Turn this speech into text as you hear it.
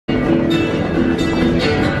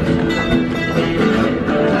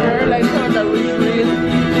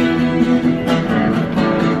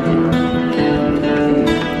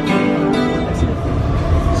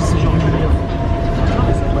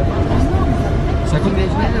Sorry.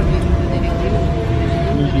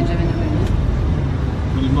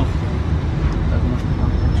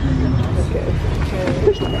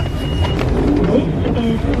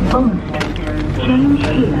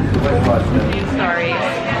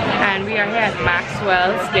 And we are here at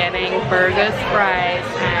Maxwell's getting burgers, fries,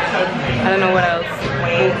 and I don't know what else.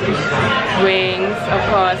 Wings, of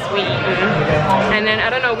course, we eating. And then I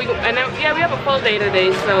don't know, we have a full day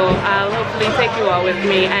today, so I'll hopefully take you all with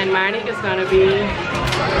me. And Marnie is gonna be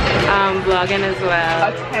vlogging as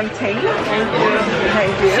well. Attempting. Thank you.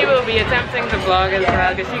 Thank you. She will be attempting to vlog as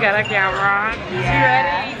well because she got a camera. Yeah. You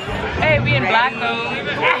ready? Hey, we in black though.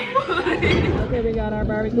 Okay, we got our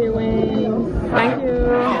barbecue wings. Thank you.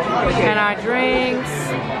 And our drinks.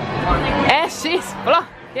 And she's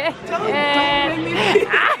vlogging.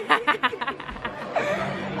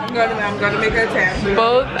 I'm gonna make an attempt.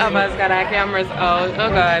 Both of us got our cameras out. Oh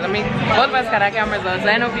god, both of us got our cameras out. So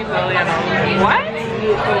I know people, you know. What?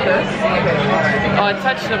 Focus. Or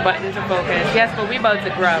touch the button to focus. Yes, but we about to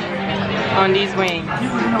grub on these wings.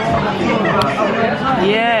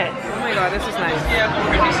 Yes. Oh my god, this is nice.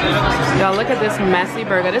 Y'all look at this messy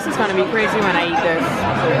burger. This is gonna be crazy when I eat this.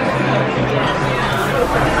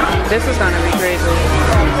 This is gonna be crazy.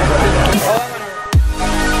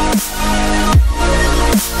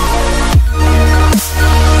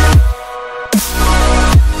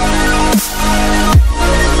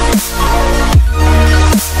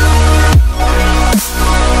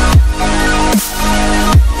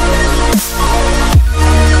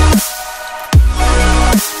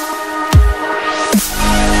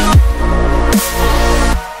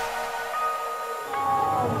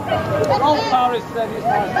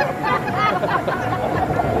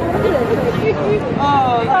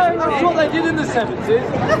 Oh, that's what they did in the 70s.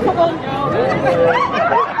 Come on, girl.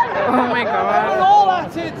 Oh my god. We're all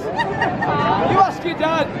at it. You ask your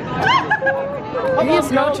dad.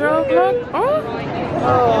 He's no joke, look. Oh.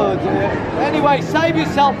 Oh dear. Anyway, save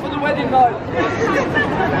yourself for the wedding night.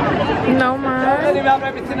 No, Don't man. let him have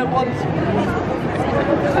everything at once.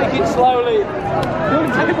 Take it slowly.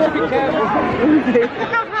 Be careful.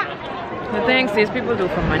 The things these people do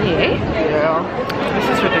for money, eh? Yeah. This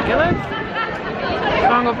is ridiculous.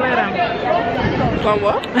 Come go play them. Come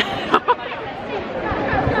what?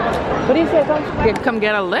 What do you say? Come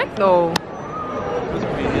get a lick though.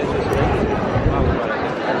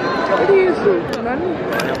 What do you do?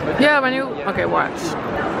 Yeah, when you okay, watch.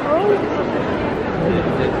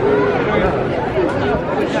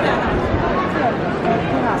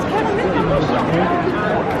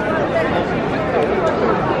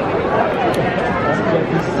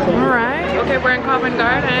 Alright, okay, we're in Covent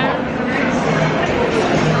Garden.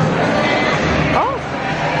 Oh!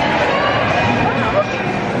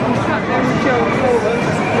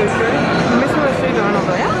 Let me see what she's doing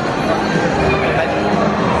over there.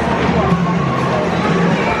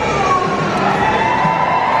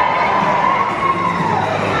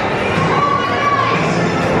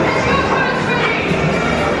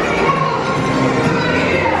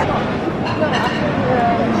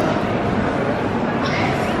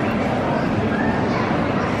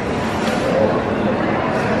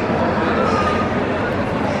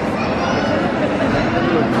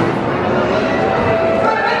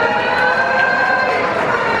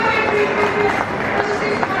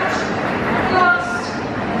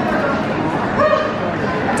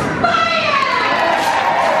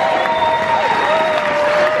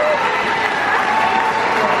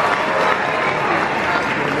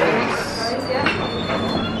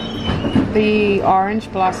 The orange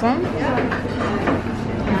blossom,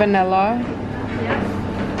 vanilla.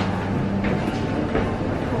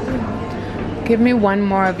 Give me one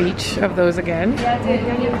more of each of those again.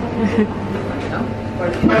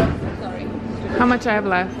 How much I have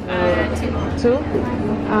left? Two.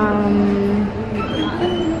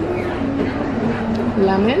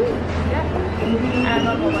 Lemon.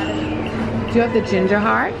 Do you have the ginger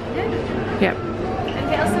heart? Yep.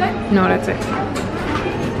 No, that's it.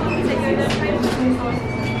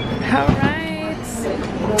 All right,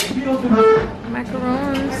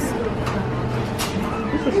 macarons.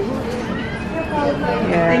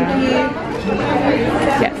 Yeah. Thank you.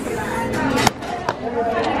 Yes.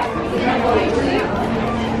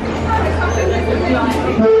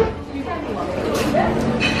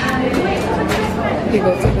 You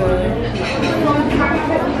go to the.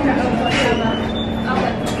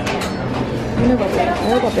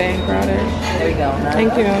 I'll go there and crowded. There we go.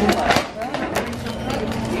 Thank you.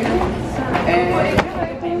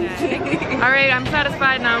 Alright, I'm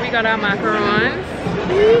satisfied now. We got our macarons.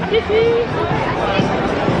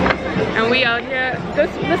 and we out here.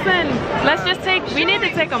 Listen, let's just we need to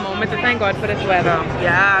take a moment to thank God for this weather.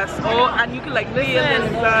 Yes. Oh, and you can like feel the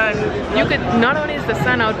sun. You could, not only is the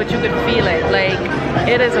sun out, but you could feel it. Like,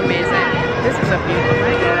 it is amazing. This is a beautiful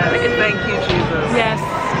night. Yes. Thank you, Jesus. Yes.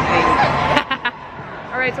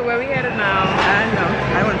 All right, so where we headed now? I know.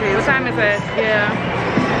 I want to tell you. What time is it? Yeah.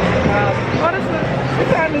 What is it? What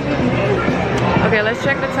time is it? Okay, let's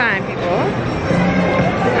check the time, people.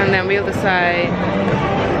 And then we'll decide.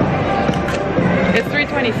 It's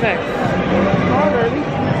 3:26. Already.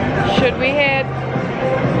 Should we head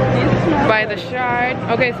by the Shard?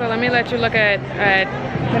 Okay, so let me let you look at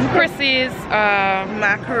Chrissy's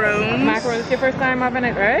macarons. Macarons. Your first time having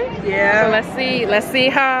it, right? Yeah. So let's see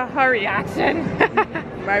her reaction.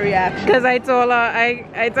 My reaction. Because I told her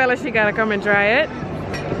I tell her she gotta come and try it.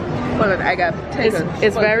 Hold on, I got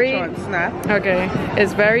it's very snap. Okay.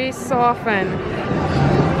 It's very soft and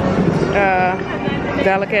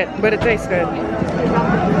delicate, but it tastes good.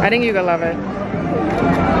 I think you're gonna love it.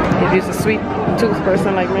 If you're a sweet tooth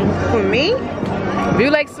person like me. For me? If you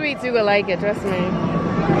like sweets, you gonna like it, trust me.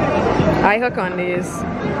 I hook on these.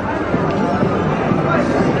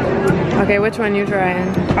 Okay, which one you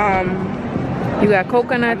trying? You got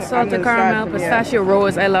coconut, salted caramel, pistachio,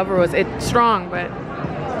 rose. I love rose. It's strong, but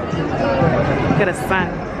look at the sun.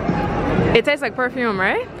 It tastes like perfume,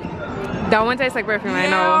 right? That one tastes like perfume, yeah. I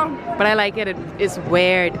know. But I like it. It's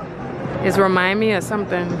weird. It's remind me of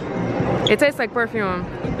something. It tastes like perfume.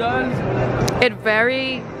 It does. It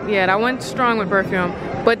very, yeah, that one's strong with perfume.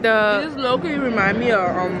 But the... This locally remind me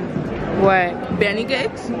of, what? Benny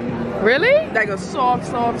Cakes. Really? Like a soft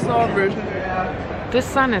version. This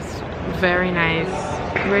sun is very nice.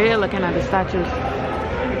 We're here looking at the statues.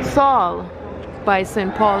 Saul by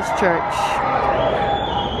St. Paul's Church.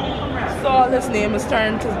 Saul's name is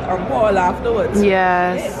turned to Paul afterwards.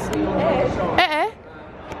 Yes.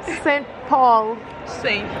 St. Paul.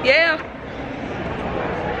 Yeah.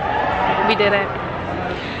 We did it.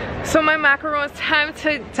 So my macarons, time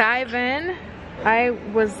to dive in. I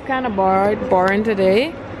was kind of boring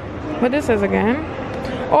today. What this is again?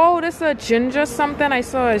 Oh, this is a ginger something. I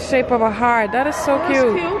saw a shape of a heart. That is so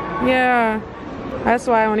cute. Yeah. That's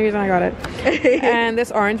why only reason I got it. And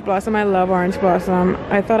this orange blossom, I love orange blossom.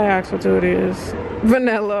 I thought I asked for two of these.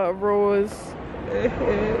 Vanilla, rose.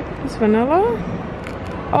 It's vanilla?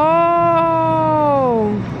 Oh,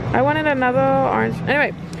 I wanted another orange.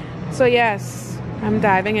 Anyway, so yes, I'm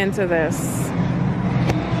diving into this.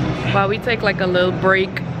 While we take like a little break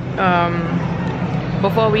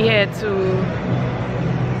before we head to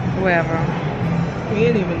wherever. We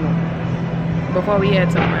ain't even know. Before we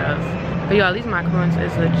head somewhere else. But y'all, these macarons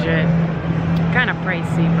is legit. Kind of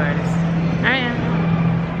pricey, but it's,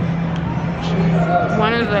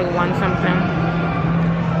 one is like one something.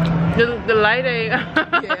 The lighting.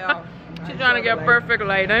 Yeah. She's trying to get perfect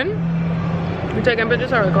lighting. You taking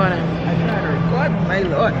pictures or recording? I'm trying to record, my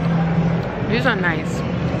lord. These are nice.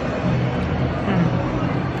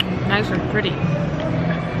 Nice and pretty.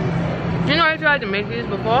 You know I tried to make these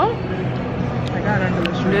before? I got under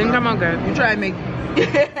the street. Didn't come out good. You try to make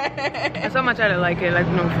That's how much I didn't like it, like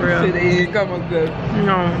no for real. So they didn't come out good.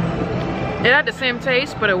 No. It had the same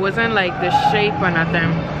taste, but it wasn't like the shape or nothing.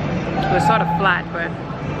 It was sort of flat, but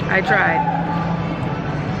I tried.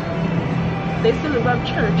 They still love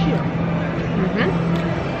church here.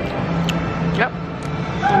 Yep.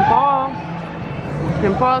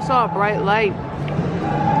 St. Paul saw a bright light.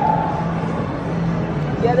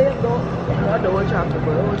 Yeah, they have not the one chapter,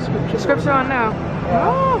 but it was scripture. Scripture on now.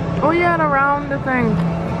 Oh yeah, and around the thing.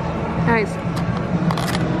 Nice.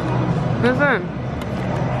 Listen,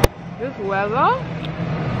 this weather,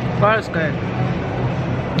 God is good.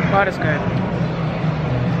 God is good.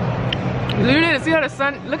 You need to see how the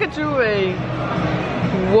sun, look at you,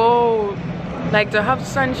 whoa. Like to have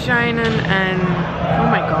sun shining and, oh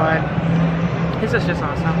my God. This is just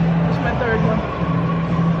awesome. It's my third one.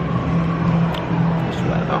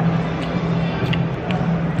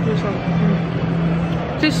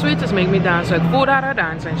 These sweets just make me dance. Like food had her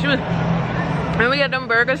dancing. She was, when we get them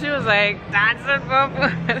burgers, she was like dancing for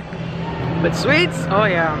food. But sweets, oh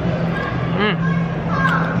yeah.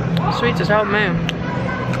 Sweets is help me.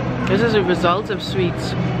 This is a result of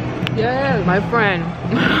sweets. Yeah, my friend.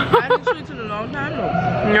 I haven't sweets in a long time though.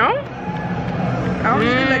 No? I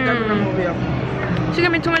always feel like I'm from over here. She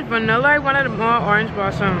gave me too much vanilla. I wanted more orange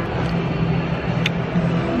blossom.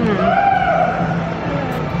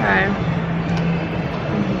 Okay.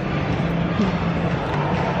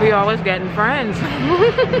 We always getting friends.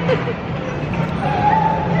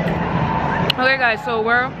 Okay guys, so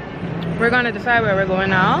we're gonna decide where we're going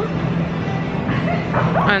now.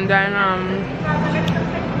 And then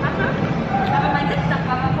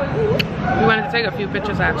We wanted to take a few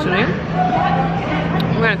pictures actually.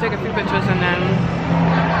 We're gonna take a few pictures and then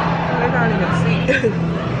I can't even see.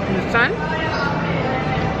 in the sun.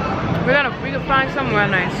 We can find somewhere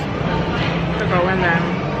nice to go and then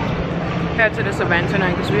head to this event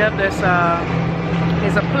tonight because we have this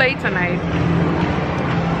there's a play tonight.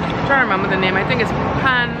 I'm trying to remember the name. I think it's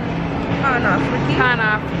Pan-Africa.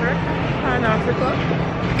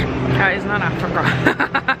 It's not Africa.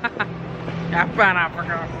 Yeah,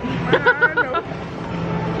 Pan-Africa.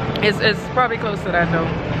 It's probably close to that though.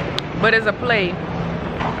 But it's a play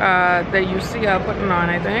that UC are putting on,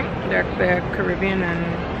 I think. They're Caribbean and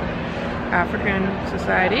African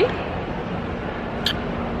society.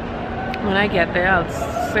 When I get there, I'll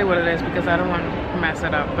say what it is because I don't want to mess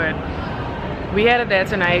it up. But we headed there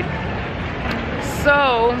tonight.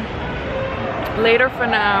 So later for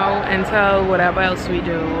now until whatever else we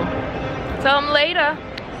do. Tell them later.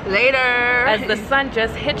 Later. As the sun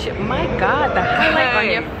just hits you. My God, the highlight on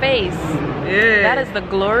your face. Yeah. That is the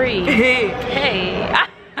glory. Hey.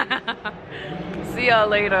 See y'all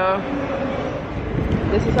later.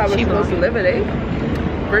 This is how we're supposed to live it, eh?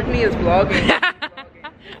 Brittany is vlogging.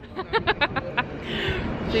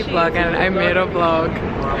 She vlogging. I made a vlog.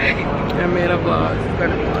 I made a vlog. It's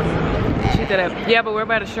gonna be awesome. She did it. Yeah, but we're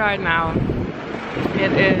about to shard now.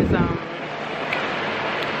 It is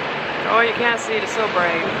oh, you can't see it, it's so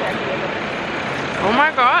bright. Oh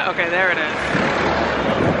my God. Okay, there it is.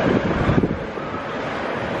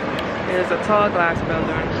 It is a tall glass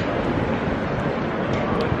building.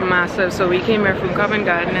 Massive. So we came here from Covent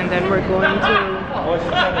Garden and then we're going to...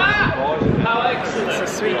 It's a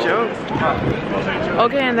sweet joke.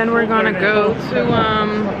 Okay, and then we're gonna go to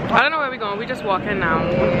I don't know where we're going. We just walking now.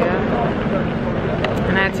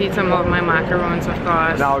 And I had to eat some of my macarons, of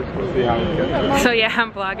course. So yeah,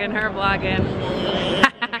 I'm vlogging, her vlogging.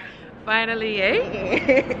 Finally,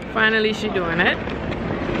 eh? Finally, she doing it.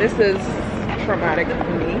 This is traumatic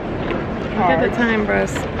for me. Look at the time,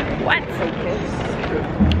 bros. What?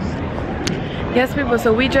 Yes, people.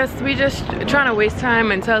 So we just trying to waste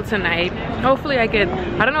time until tonight. Hopefully, I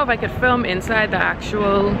don't know if I could film inside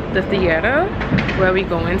the theater where we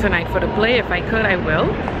go in tonight for the play. If I could, I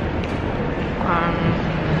will.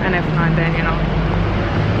 And if not, then you know.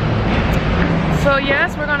 So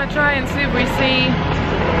yes, we're gonna try and see if we see.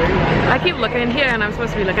 I keep looking here, and I'm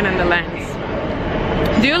supposed to be looking in the lens.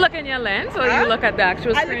 Do you look in your lens, or you look at the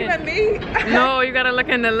actual screen? I look at me. No, you gotta look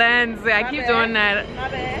in the lens. I keep doing that.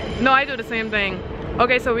 No, I do the same thing.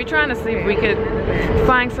 Okay, so we're trying to see if we could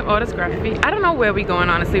find some autography. I don't know where we're going,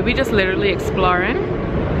 honestly. We just literally exploring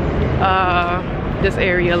this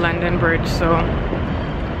area, London Bridge. So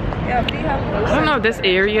Yeah, I don't know if this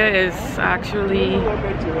area is actually.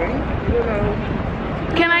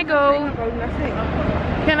 Can I go?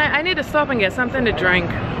 I need to stop and get something to drink.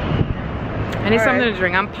 I need something to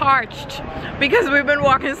drink. I'm parched because we've been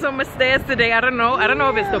walking so much stairs today. I don't know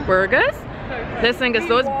if it's the burgers. This thing is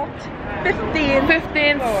those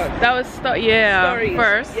 15. That was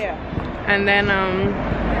first. Yeah. And then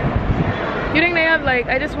you think they have like,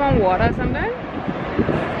 I just want water or something?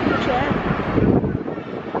 Sure.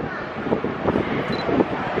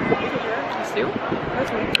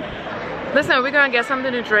 That's me. Listen, we're gonna get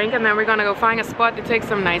something to drink and then we're gonna go find a spot to take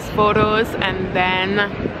some nice photos and then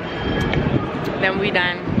we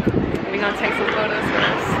done. We're gonna take some photos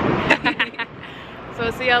first.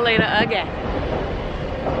 So see y'all later again.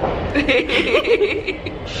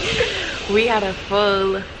 We had a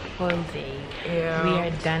full day. Yeah. We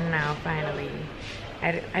are done now finally.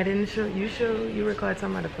 I didn't show you record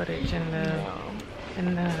some of the footage in the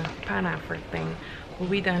Pan-African thing. We'll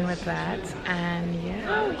be done with that, and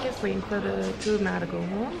yeah, we're just waiting for the tube now to go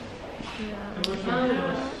home.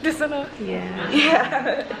 Yeah. This enough? Yeah.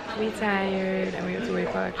 Yeah. We tired, and we have to wait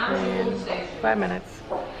for our train. 5 minutes.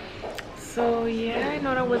 So yeah, I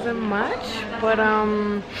know that wasn't much, but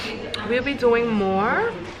we'll be doing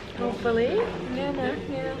more, hopefully. Yeah, man.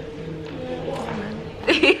 Yeah.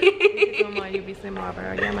 You be saying more,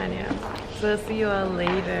 bro. Yeah, man. Yeah. So see you all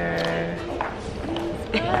later.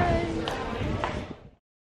 Bye.